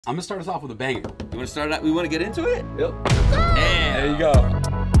I'm gonna start us off with a banger. You wanna start out? We wanna get into it? Yep. Damn. There you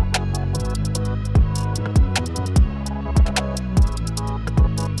go.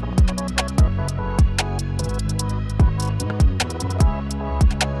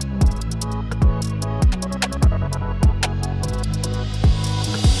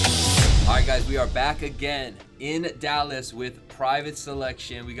 All right, guys, we are back again in Dallas with Private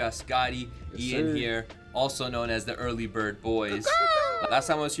Selection. We got Scotty, Ian here, also known as the Early Bird Boys. Last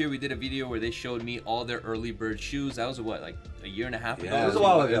time I was here, we did a video where they showed me all their early bird shoes. That was what, like a year and a half ago? Yeah, it was a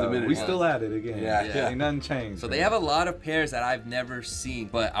while ago. We still at it again. Yeah. Ain't nothing changed. So they have a lot of pairs that I've never seen,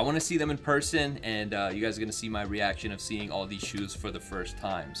 but I want to see them in person, and you guys are gonna see my reaction of seeing all these shoes for the first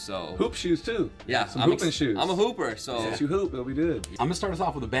time. So hoop shoes too. Yeah, some hooping shoes. I'm a hooper, so Since you hoop, it'll be good. I'm gonna start us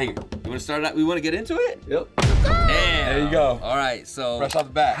off with a banger. You want to start out? We want to get into it? Yep. Damn. There you go. All right, so Fresh off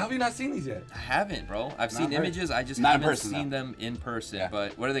the bat. How have you not seen these yet? I haven't, bro. I've seen images. I just Not in haven't person, seen though. them in person. Yeah.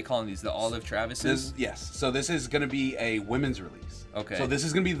 But what are they calling these? The Olive Travises? Yes. So this is gonna be a women's release. Okay. So this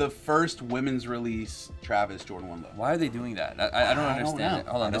is gonna be the first women's release Travis Jordan 1 Low. Why are they doing that? I don't understand it.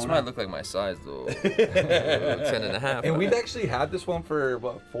 know. Hold on, I this don't might know. look like my size though. 10.5. And we've actually had this one for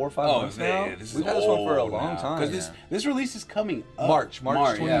what, 4 or 5 months now. man, this is We've had this one for a old long now. time. Because this release is coming up. March yeah,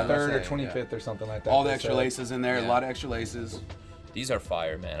 23rd or let's say, 25th or something like that. All the they extra said. laces in there, Yeah. a lot of extra laces. These are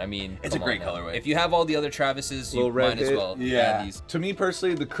fire, man. I mean, It's a come on great now. colorway. If you have all the other Travises, you Little red might as hit. well Yeah. add these. To me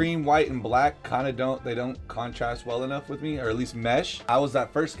personally, the cream, white, and black kind of don't contrast well enough with me, or at least mesh. I was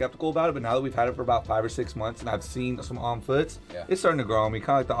at first skeptical about it, but now that we've had it for about 5 or 6 months and I've seen some on foots, it's starting to grow on me,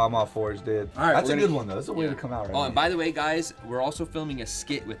 kind of like the Alma 4s did. All right, That's a we're good gonna- one though. That's a way to come out right Oh, now. and by the way, guys, we're also filming a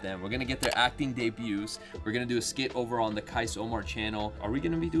skit with them. We're gonna get their acting debuts. We're gonna do a skit over on the Kais Omar channel. Are we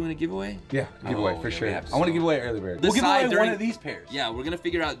gonna be doing a giveaway? Yeah, giveaway for yeah, sure. we have to I want to sell. give away early bird. We'll give Decide away one during- of these pairs. Yeah, we're gonna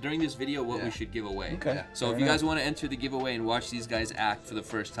figure out during this video what Yeah. we should give away. Okay. So Fair if you guys enough. want to enter the giveaway and watch these guys act for the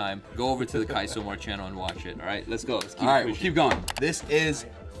first time, go over to the Kai Somar channel and watch it. All right, let's go. Let's keep All right, we'll pushing. keep going. This is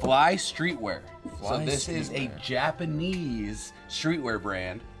Fly Streetwear. So Fly this is a Streetwear. Japanese streetwear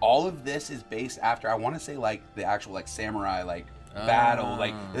brand. All of this is based after, I want to say like the actual like samurai like battle.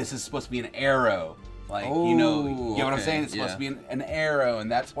 Like this is supposed to be an arrow. Like, you know what I'm okay, saying? It's supposed to be an arrow, and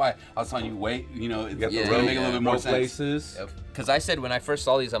that's why I was telling you, wait, you know, it's got the gonna rope, make a little bit more rope sense. laces. Because I said when I first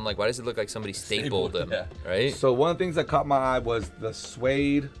saw these, I'm like, why does it look like somebody stapled them? yeah. Right? So one of the things that caught my eye was the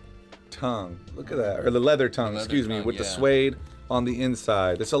suede tongue. Look at that, or the leather tongue, leather excuse me, tongue, with the yeah. suede on the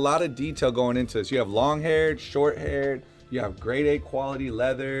inside. There's a lot of detail going into this. You have long-haired, short-haired. You have grade A quality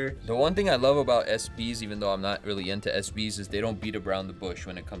leather. The one thing I love about SBs, even though I'm not really into SBs, is they don't beat around the bush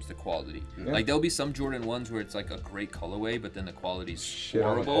when it comes to quality. Yeah. Like there'll be some Jordan 1s where it's like a great colorway, but then the quality's Shit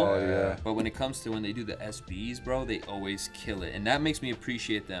on the horrible. quality, yeah. But when it comes to when they do the SBs, bro, they always kill it. And that makes me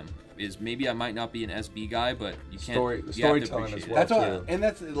appreciate them. Is maybe I might not be an SB guy, but you can't. Story- you have to storytelling appreciate as it. well. That's what, too. and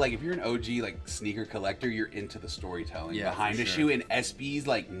that's like if you're an OG like sneaker collector, you're into the storytelling behind for a sure. shoe, and SBs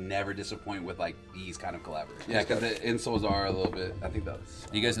like never disappoint with like these kind of collaborations. Yeah, because the insoles are a little bit. I think that's.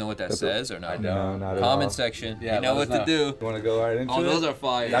 Do you guys know what that says or not? No, not at all. Comment section. Yeah, you know let what us to do. You want to go right into Oh, it? those are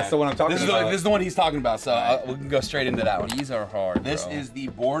fire. That's the one I'm talking This is about. this is the one he's talking about, so we can go straight into that one. These are hard. This bro. is the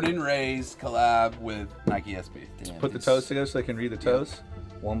Born and Raised collab with Nike SB. Damn, Put the these- toes together so they can read the toes.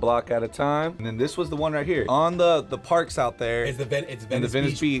 One block at a time. And then this was the one right here. On the parks out there. It's in Venice,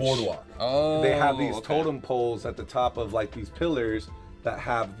 Venice Beach Boardwalk. Oh, they have these okay. totem poles at the top of like these pillars that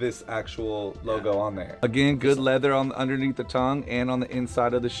have this actual logo on there. Again, good leather on underneath the tongue and on the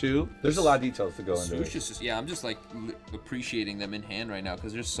inside of the shoe. There's a lot of details to go into Swoosh it. is just, yeah, I'm just like appreciating them in hand right now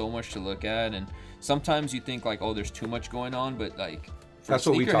because there's so much to look at, and sometimes you think like, oh, there's too much going on, but like for That's a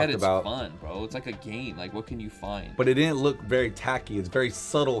what we sneakerhead, talked it's about. fun, bro. It's like a game. Like, what can you find? But it didn't look very tacky. It's very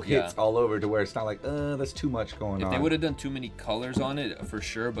subtle hits Yeah. all over to where it's not like, that's too much going If on. they would have done too many colors on it, for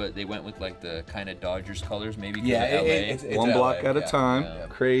sure, but they went with like the kind of Dodgers colors, maybe. 'cause Yeah, of LA. it's One LA, block at a yeah. time. yeah.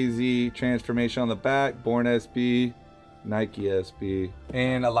 Crazy transformation on the back. Born SB, Nike SB.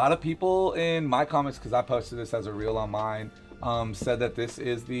 And a lot of people in my comments, because I posted this as a reel on mine, said that this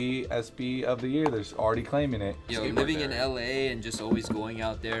is the SB of the year. They're already claiming it. Yo, living in LA and just always going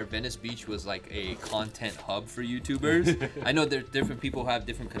out there, Venice Beach was like a content hub for YouTubers. I know there different people have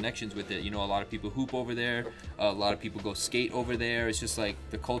different connections with it. You know, a lot of people hoop over there, a lot of people go skate over there. It's just like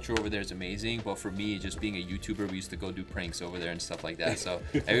the culture over there is amazing. But for me, just being a YouTuber, we used to go do pranks over there and stuff like that. So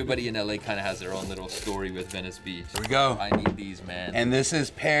everybody in LA kind of has their own little story with Venice Beach. Here we go. I need these, man. And this is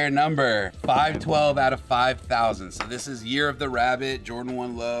pair number 512 out of 5,000. So this is year of the Rabbit, Jordan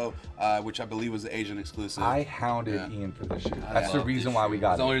 1 Low, which I believe was the Asian exclusive. I hounded Ian for this shoe. That's the love reason this why shoe. we got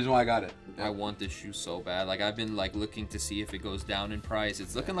That's the only it. reason why I got it. I want this shoe so bad. Like I've been like looking to see if it goes down in price.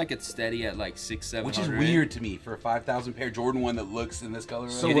 It's looking like it's steady at like 600-700. Which is weird to me for a 5,000 pair Jordan 1 that looks in this color.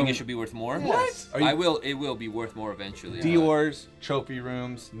 So you think it should be worth more? What? It will be worth more eventually. Dior's, trophy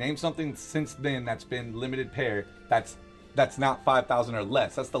rooms. Name something since then that's been limited pair. That's not 5,000 or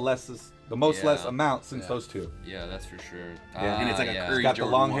less. That's the most less amount since those two. Yeah, that's for sure. And it's like a curry It's got the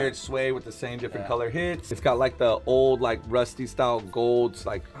Jordan long-haired 1. sway with the same different color hits. It's got like the old like rusty style golds.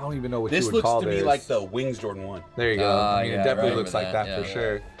 Like I don't even know what This you would call looks to this. me like the Wings Jordan 1. There you go. I mean, yeah, it definitely right, looks like that, that for yeah.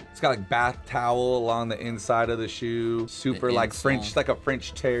 sure. It's got like bath towel along the inside of the shoe. Super The like insole. French, like a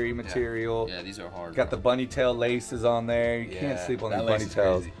French terry material. Yeah, these are hard. Got the bunny tail laces on there. You can't Yeah, sleep on that these lace bunny is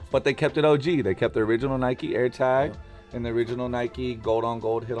tails. crazy. But they kept it OG. They kept the original Nike Air Tag and the original Nike gold on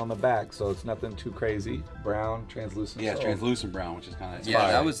gold hit on the back. So it's nothing too crazy. Brown, translucent. Yeah, it's sole. translucent brown, which is kind of Yeah,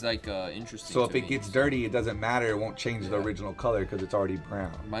 that was like interesting. So if to it me. gets dirty, it doesn't matter. It won't change the original color because it's already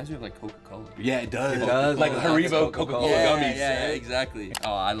brown. Reminds me of like Coca-Cola. Yeah, it does. It does. Like Coca-Cola. Haribo Coca-Cola. Coca-Cola Yeah, gummies. yeah, exactly.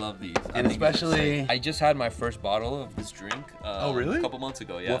 Oh, I love these. I And think it's especially- insane. I just had my first bottle of this drink. Oh, really? A couple months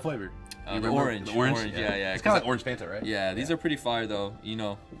ago. Yeah. What flavor? The You remember? orange. The orange? Yeah. It's kind of like orange Fanta, right? Yeah, these are pretty fire though. You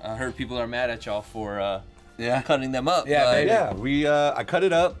know, I heard people are mad at y'all for Yeah. cutting them up. Yeah, but- baby. Yeah, I cut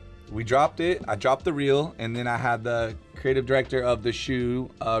it up. We dropped it. I dropped the reel, and then I had the creative director of the shoe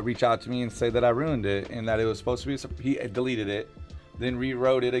reach out to me and say that I ruined it and that it was supposed to be. He deleted it, then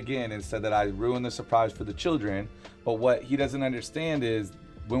rewrote it again and said that I ruined the surprise for the children. But what he doesn't understand is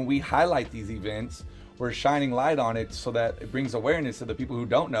when we highlight these events, we're shining light on it so that it brings awareness to the people who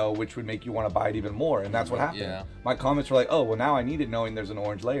don't know, which would make you want to buy it even more. And that's what happened. Yeah. My comments were like, oh, well, now I need it knowing there's an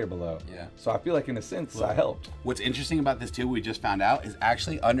orange layer below. Yeah. So I feel like in a sense, I helped. What's interesting about this too, we just found out, is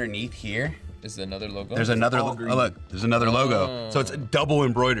actually underneath here. Is there another logo? There's another. all Oh, green. look, there's another logo. So it's double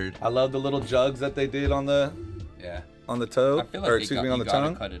embroidered. I love the little jugs that they did on the Yeah. toe, I feel like or they excuse got, me, on the you gotta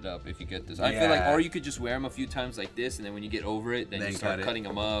tongue. cut it up if you get this. I feel like, Yeah. or you could just wear them a few times like this, and then when you get over it, then Then you start cut it. cutting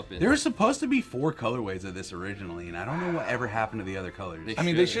them up. And There were supposed to be 4 colorways of this originally, and I don't know what ever happened to the other colors. I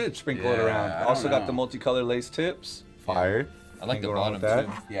mean, they should sprinkle it Yeah, around. I don't Also got know. the multicolored lace tips. Fire. I like Can't the go wrong bottom with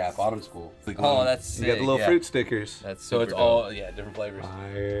that. too. Yeah, bottom's cool. Oh, that's sick. You got the little yeah. fruit stickers. That's So it's super all dope. different flavors.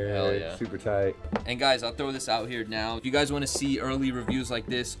 Fire. Hell yeah. Super tight. And guys, I'll throw this out here now. If you guys want to see early reviews like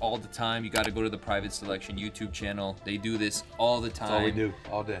this all the time, you got to go to the Private Selection YouTube channel. They do this all the time. That's all we do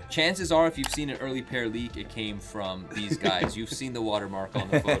all day. Chances are, if you've seen an early pair leak, it came from these guys. You've seen the watermark on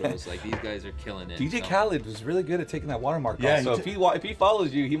the photos. Like, these guys are killing it. DJ so. Khaled was really good at taking that watermark Yeah, off. So if he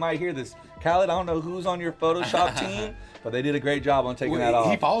follows you, he might hear this. Khaled, I don't know who's on your Photoshop team, but they did a great job on taking that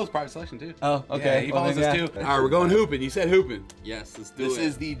off. He follows Private Selection too. Oh, okay. Yeah, he Well, follows then, us yeah. too. All right, we're going hooping. You said hooping. Yes, let's do This it.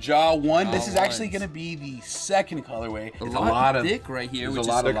 is the Jaw 1. This Jaw is actually 1s. going to be the second colorway. It's a lot of thick right here, there's which a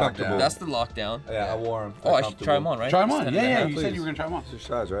lot is of comfortable. That's the lockdown. Yeah, I wore them. Oh, I should try them on, right? Try them on. 10 Yeah, and a yeah. half. You said please. you were going to try them on. Two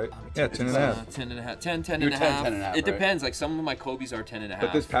size, right? Yeah, 10 and a half. 10 and a half. 10 You're and a 10, half. 10 and a half, It right? depends. Like, some of my Kobe's are 10 and a half.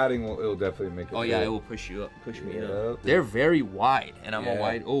 But this padding will definitely make it. Oh yeah, fit. it will push you up, push me Yep. up. They're very wide, and I'm a Yeah.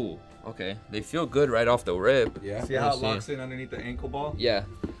 wide. Oh, okay. They feel good right off the rip. Yeah. See how it Let's locks see. in underneath the ankle ball? Yeah.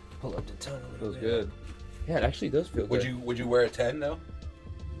 Pull up the tongue a little Feels bit. good. Yeah, it actually does feel good. Would you wear a 10 though?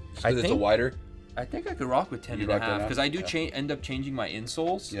 Just I 'cause it's a think- wider. I think I could rock with 10 You and a rock 10 half and a because half? I do Yeah. end up changing my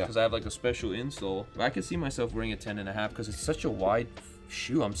insoles Yeah. because I have like a special insole. But I could see myself wearing a 10 and a half because it's such a wide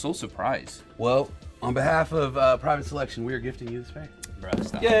shoe. I'm so surprised. Well, on behalf of Private Selection, we are gifting you this pair. Bruh,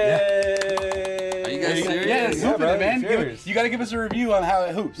 stop. Yay! Are you guys serious? Yeah, it's Yeah, hooping bro, it, man. serious. You got to give us a review on how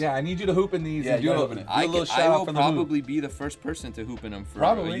it hoops. Yeah, I need you to hoop in these. Yeah, and you do gotta a, hoop in it. do a little shout I out will for the hoop. probably be the first person to hoop in them for a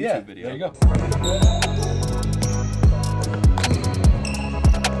Probably, YouTube yeah. video. There you go.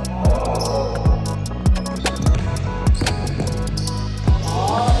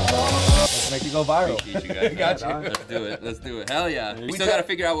 Let's make it go viral. Appreciate you guys. Got man. you. Let's do it. Let's do it. Hell yeah. We still try- got to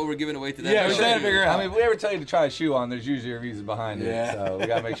figure out what we're giving away to them. Yeah, we But gotta sure. figure it out. I mean, if we ever tell you to try a shoe on, there's usually a reason behind it. Yeah. So we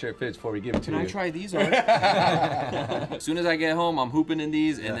gotta make sure it fits before we give it to Can you. I try these? As soon as I get home, I'm hooping in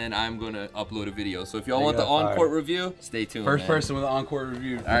these, and then I'm gonna upload a video. So if y'all want the go, fire. on-court review, stay tuned. First man. person with an encore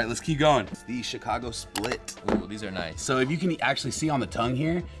review. All right, let's keep going. It's the Chicago Split. Ooh, these are nice. So if you can actually see on the tongue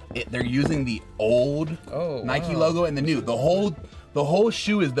here, they're using the old Oh, Nike wow. logo and the new. The whole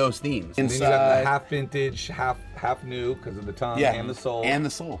shoe is those themes. And then you got the half vintage, half new because of the tongue yeah, and the sole. and the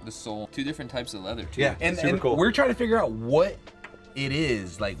sole. The sole, 2 different types of leather too. Yeah. And, Super and cool. we're trying to figure out what it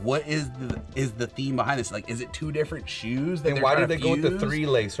is. Like, what is the theme behind this? Like, is it 2 different shoes? That And they're why trying did to they go with the fuse? 3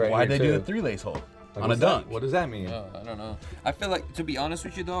 lace right Why here did they do too? the 3 lace hole? Like, on a what's that? dunk. What does that mean? I don't know. I feel like, to be honest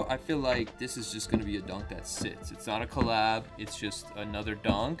with you though, I feel like this is just gonna be a dunk that sits. It's not a collab. It's just another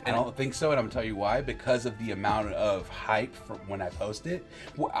dunk. I don't think so, and I'm gonna tell you why. Because of the amount of hype from when I post it.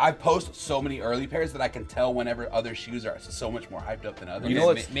 I post so many early pairs that I can tell whenever other shoes are so much more hyped up than others. You know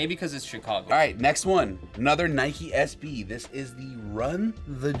what's- Maybe because it's Chicago. All right, next one. Another Nike SB. This is the Run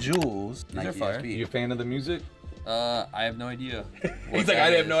the Jewels are Nike fire. SB. You a fan of the music? I have no idea. He's like, I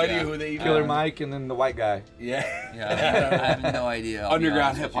have no idea who they even Killer are. Mike and then the white guy. Yeah. Yeah, I have no idea. I'll be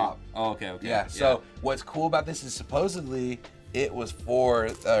Underground honest with hip hop. you. Oh, okay, okay. Yeah. So what's cool about this is supposedly it was for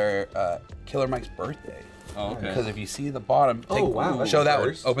Killer Mike's birthday. Oh, okay. Because if you see the bottom, Oh, wow, that's show that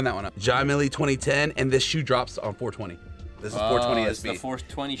first. one. Open that one up. John Millie 2010, and this shoe drops on 420. This is 420 It's SB. the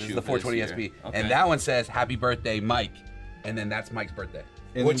 420 shoe. This is the 420 for this SB, year. Okay. and that one says "Happy Birthday, Mike," and then that's Mike's birthday,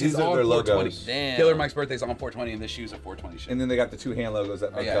 And which these is are on their 420. logos. Damn. Killer Mike's birthday is on 420, and this shoe's a 420 shoe. And then they got the 2 hand logos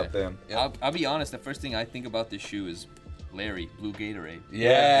that make yeah. up them. Yep. I'll be honest. The first thing I think about this shoe is Larry, Blue Gatorade.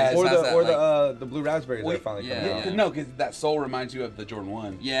 Yeah, Or it has the that, or like- the blue raspberries that are finally yeah, coming out. yeah. No, because that sole reminds you of the Jordan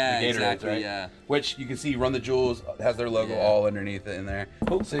 1. Yeah, the Gatorades, exactly, right? yeah. Which you can see Run the Jewels has their logo Yeah. all underneath it in there.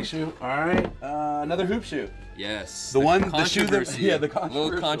 Cool. Sick shoe. All right. Another hoop shoe. Yes. The shoe that, controversy. yeah, the A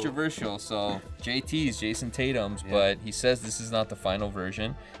little controversial. controversial. So JT's, Jason Tatum's, but he says this is not the final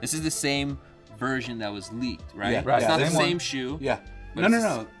version. This is the same version that was leaked, right? Yeah, right. It's not the Same one. same shoe. Yeah. but No, it's no,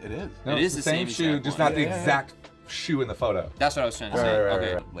 just- no. It is. No, It it's is the the same same shoe, exact just one. not the Yeah, yeah, yeah. exact shoe in the photo. That's what I was trying to say. Okay.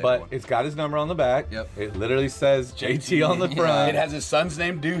 Later But one. it's got his number on the back. Yep. It literally says JT on the Yeah. front. It has his son's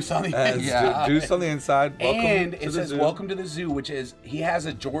name, Deuce, on the Has inside. Deuce on the inside. Welcome And to it the says zoo. "Welcome to the Zoo," which is he has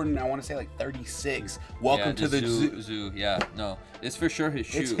a Jordan. I want to say like 36. Welcome Yeah, to the zoo. zoo. Yeah, no, it's for sure his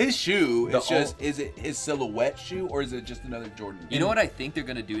shoe. It's his shoe. The It's just is it his silhouette shoe or is it just another Jordan? You know what I think they're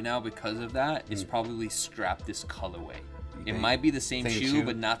gonna do now because of that is probably scrap this colorway. It think? might be the same Same shoe, shoe?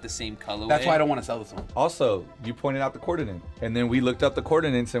 but not the same colorway. That's why I don't want to sell this one. Also, you pointed out the coordinate, and then we looked up the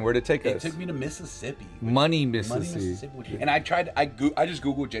coordinates and where to take It us. took me to Mississippi. Money, Money, Mississippi. Mississippi. And I tried. I just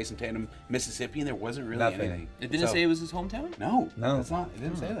googled Jason Tatum, Mississippi, and there wasn't really Nothing. anything. It didn't So- say it was his hometown. No, No. it's not. It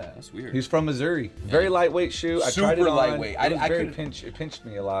didn't say that. That's weird. He's from Missouri. Very lightweight shoe. I tried it Super on. lightweight. It I was very couldn't- it pinched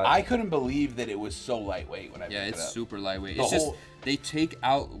me a lot. I couldn't believe that it was so lightweight when I Yeah, picked it's it up. super lightweight. The It's just whole- they take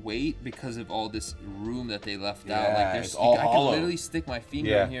out weight because of all this room that they left out. Yeah, Like there's, it's all I can hollow. literally stick my finger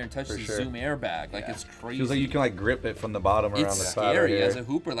Yeah, in here and touch for the sure. Zoom airbag. Like Yeah. it's crazy. Feels like you can like grip it from the bottom around It's the side. scary right here. as a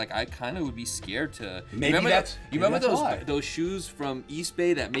hooper. Like I kind of would be scared to. Maybe remember that's- you maybe remember that's why. those shoes from East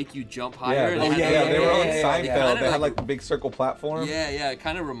Bay that make you jump higher? Yeah, and they, had yeah, the- yeah, they were on yeah, yeah, Seinfeld. yeah. They had like the big circle platform. Yeah, it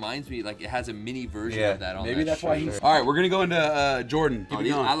kind of reminds me like it has a mini version Yeah, of that on. Maybe that that's shoe. why he's. All right, we're gonna go into Jordan. Keep Oh, it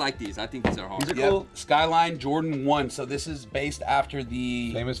these, going. I like these. I think these are hard. These are Yep. cool. Skyline Jordan 1. So this is based after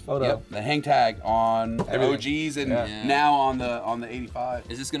the Famous photo. Yep, the hang tag on the Everything. OGs and Yeah. now on the 85.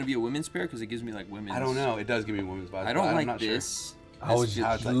 Is this gonna be a women's pair? Because it gives me like women's. I don't know. It does give me women's vibes. I but don't I'm like not sure. this. I was How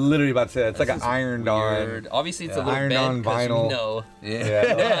just it's like- literally about to say that. It's like an This is ironed weird. on. Obviously, it's Yeah. a little Ironed on bent 'cause vinyl. we know.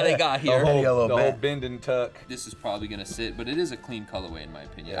 Yeah. Yeah, they got here. The whole, a little the whole bit. bend and tuck. This is probably gonna sit, but it is a clean colorway in my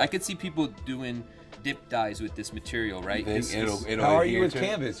opinion. Yeah. I could see people doing dip dyes with this material, right? Think 'Cause it'll How are you adhere with to it?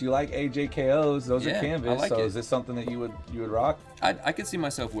 canvas? You like AJKOs? Those Yeah, are I canvas. like So it. is this something that you would rock? I could see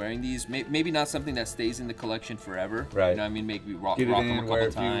myself wearing these. Maybe not something that stays in the collection forever. Right. You know what I mean? Maybe rock Get it them in, a wear couple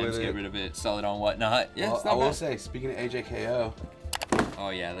a few times, with get it. rid of it, sell it on whatnot. Yeah, Well, it's I not will bad. say, speaking of AJKO, Oh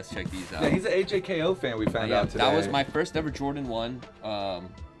yeah, let's check these out. Yeah, he's an AJKO fan. We found Yeah, out today. that was my first ever Jordan 1.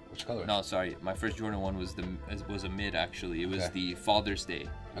 which color? No, sorry. My first Jordan 1 was a mid actually. It was Okay. the Father's Day.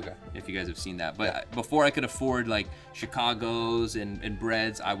 Okay. If you guys have seen that. But before I could afford like Chicago's and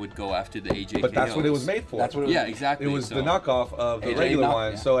Breads, I would go after the AJKOs. But that's what it was made for. That's what it was. Yeah, exactly. It was so, the knockoff of the AJ regular knock-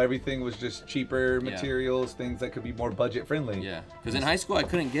 one, yeah. so everything was just cheaper Yeah. materials, things that could be more budget friendly. Yeah, because in high school I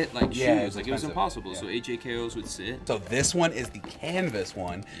couldn't get like Yeah, shoes. it's Like it was expensive. impossible. Yeah. So AJKOs would sit. So this one is the canvas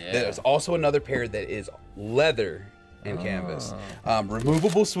one. Yeah. There's also another pair that is leather and canvas.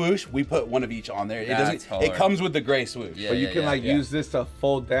 Removable swoosh. We put one of each on there. It That's doesn't. It hard. comes with the gray swoosh. Yeah. But you can like yeah. use this to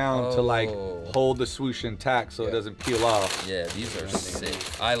fold down to like Oh. hold the swoosh intact so it Yeah. doesn't peel off. Yeah, these are sick.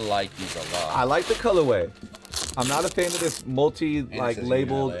 I like these a lot. I like the colorway. I'm not a fan of this multi it like says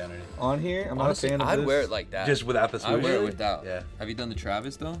labeled UNLA underneath. on here. I'm Honestly, not a fan of I'd this. wear it like that. Just without the swoosh. I wear it without. Yeah. Have you done the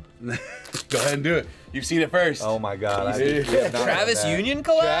Travis though? Go ahead and do it. You've seen it first. Oh my god. I, Easy. we have not Travis done that. Union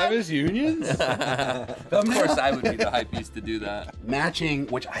collab? Travis Unions. Of course, I would be the hype beast to do that. Matching,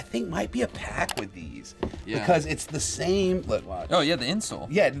 which I think might be a pack with these. Yeah. Because it's the same. Look, watch. Oh yeah, the insole.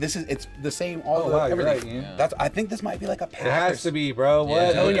 Yeah, it's the same. All Oh, the, wow, you're everything. right, Ian. That's. I think this might be like a pack. It has to be, bro. What? Yeah,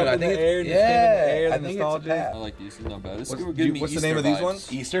 I'm telling Look you, up I in think the it- air, yeah, the air, I the think it's a nostalgia. pack. I like these. These are not bad. This What's- is giving me what's the Easter name of these vibes.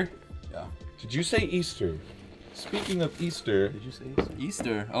 ones? Easter. Yeah. Did you say Easter? Speaking of Easter, Did you say Easter?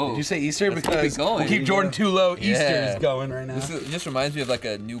 Easter. Oh. Did you say Easter? Let's keep it Because going. we'll keep Jordan too low. Yeah. Easter is going right now. This just reminds me of like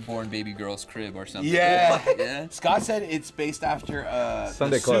a newborn baby girl's crib or something. Yeah. Yeah. Scott said it's based after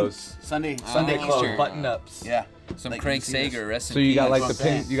Sunday the clothes. suits. Sunday Sunday Easter. clothes. button-ups. Yeah. Some Like, Craig you see this? Sager, rest in So you got peace. like the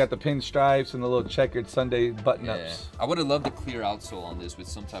pin, you got the pinstripes and the little checkered Sunday Yeah. button-ups. I would have loved the clear outsole on this with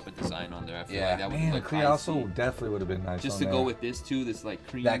some type of design on there. I feel Yeah. like that would Man, the look clear icy. outsole definitely would have been nice. Just on to there. go with this too, this like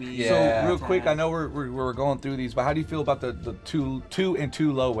creamy. That- So yeah. real quick, I know we're going through these, but how do you feel about the two and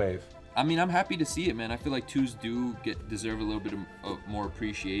two low wave? I mean, I'm happy to see it, man. I feel like twos do deserve a little bit of more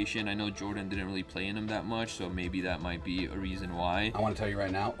appreciation. I know Jordan didn't really play in them that much, so maybe that might be a reason why. I want to tell you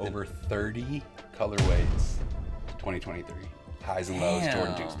right now, over 30 colorways, 2023. Highs and lows,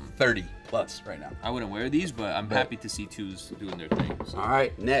 Jordan Damn. 2s. 30 plus right now. I wouldn't wear these, but I'm happy to see twos doing their thing. So. All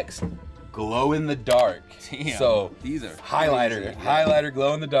right, next, glow in the dark. Damn, So these are highlighter, crazy. highlighter,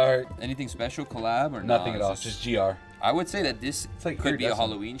 glow in the dark. Anything special collab or Nothing nah, at all. it's Just GR. I would say that this like could be a iridescent.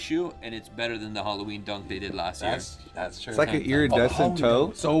 Halloween shoe, and it's better than the Halloween dunk they did last year. That's true. It's like an Oh, iridescent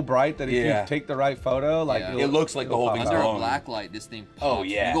toe, so bright that if Yeah. you take the right photo, like Yeah. it'll- It looks like the it'll whole pop thing's out. Under a glowing. black light, this thing pops. Oh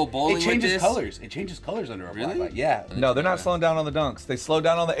yeah. You go bowling It changes with this. colors. It changes colors under a black Really? light. Yeah. No, they're not slowing down on the dunks. They slowed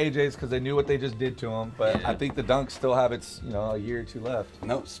down on the AJs because they knew what they just did to them. But Yeah. I think the dunks still have its, a year or two left.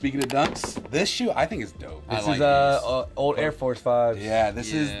 No, speaking of dunks, this shoe I think is dope. I This like is old Air Force 5s. Yeah,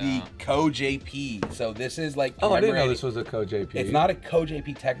 this is the Yeah. Co JP. So this is like Oh, I didn't know commemorating- this was a Co JP. It's not a Co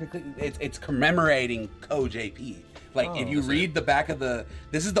JP technically. It's commemorating Co JP. Like if you that's read the back of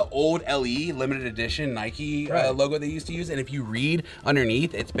this is the old LE limited edition Nike Right. logo they used to use, and if you read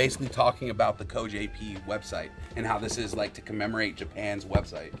underneath, it's basically talking about the Co JP website and how this is like to commemorate Japan's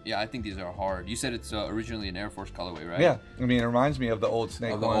website. Yeah, I think these are hard. You said it's originally an Air Force colorway, right? Yeah, I mean, it reminds me of the old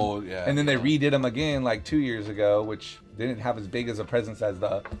Snake Of the one. old, yeah. And then they redid them again like 2 years ago, which didn't have as big as a presence as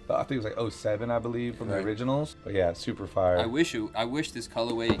the I think it was like 07, I believe, from Right. the originals. But yeah, super fire. I wish this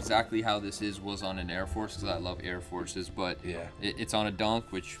colorway exactly how this was on an Air Force because I love Air Forces, but Yeah. it's on a dunk,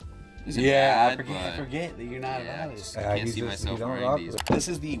 which isn't Yeah, bad, I forget that you're not Yeah, allowed. just- Yeah, I can't he's see just- he myself don't wearing rock these. with This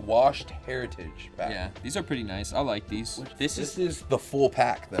is the washed heritage pack. Yeah, these are pretty nice. I like these. This This is is the full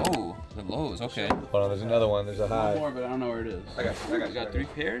pack though. oh the lows. Okay, Hold on, there's another one. There's a One high. more, but I don't know where it is. I got we got 3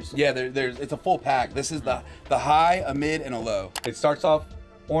 pairs. Yeah, there's it's a full pack. This is the high, a mid, and a low. It starts off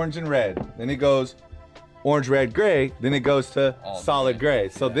orange and red, then it goes orange, red, gray, then it goes to All solid gray.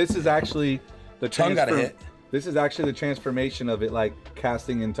 So this is actually the Tongue got a hit. This is actually the transformation of it, like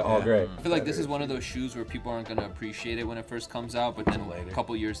casting into all gray. I feel like this is one of those shoes where people aren't gonna appreciate it when it first comes out, but then Later. a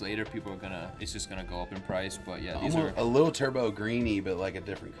couple years later, it's just gonna go up in price. But yeah, these are. Almost a little turbo greeny, but like a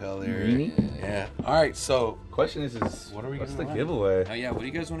different color. Greeny? Yeah. All right, so Question is What are we what's the giving away? giveaway? Oh yeah, what do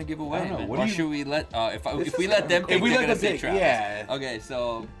you guys want to give away? I don't know. Man? What do Or you- should we let if we let them pick, If we they're let gonna them say pick, Travis. yeah. Okay,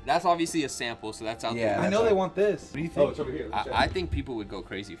 so that's obviously a sample, so that's out Yeah. there. I know they want this. What do you think? Oh, it's over here. I think people would go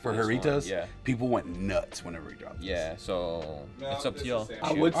crazy for this one. Haritos, Yeah. people went nuts whenever we dropped this. Yeah. So No, it's up to this y'all. is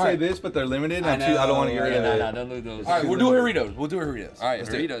I would All say right. this, but they're limited. I I don't want to get know, rid Yeah, of no, it. don't lose those. All right, we'll do Haritos. We'll do Haritos. All right, Let's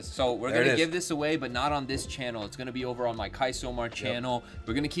do it. Doritos. So we're There it gonna is. give this away, but not on this channel. It's gonna be over on my Kaisomar channel.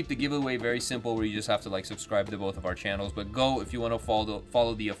 We're gonna keep the giveaway very simple, where you just have to like subscribe to both of our channels. But go if you want to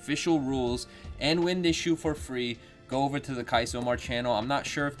follow the official rules and win this shoe for free. Go over to the Kaisomar channel. I'm not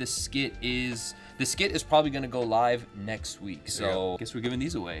sure if the skit is probably gonna go live next week. So I guess we're giving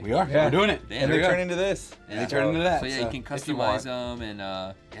these away. We are. Yeah. We're doing it. Damn. And There they we turn go. into this. Yeah. They turn into that. So yeah, you can if you want. customize them, and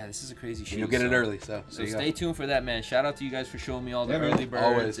yeah, this is a crazy shoe. And you'll get it so- early. So So there you go. stay tuned for that, man. Shout out to you guys for showing me all the Yeah, man. early birds.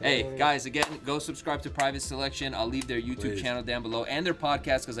 Always. Hey, guys, again, go subscribe to Private Selection. I'll leave their YouTube Please. channel down below and their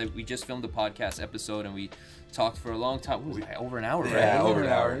podcast because we just filmed a podcast episode and we talked for a long time. What was that, over an hour, Yeah, right? over an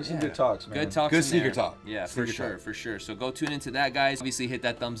hour. There's some Yeah. good talks, man. Good talks. Good in sneaker there. talk. Yeah, Sneaker for sure, talk. for sure. So go tune into that, guys. Obviously, hit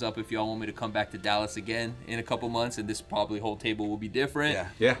that thumbs up if y'all want me to come back to Dallas again in a couple months, and this probably whole table will be different. Yeah.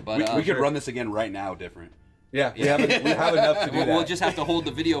 Yeah. But we could sure. run this again right now, different. Yeah, we have enough to do that. We'll just have to hold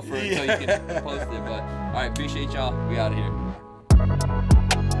the video for until you can post it. But all right, appreciate y'all. We out of here.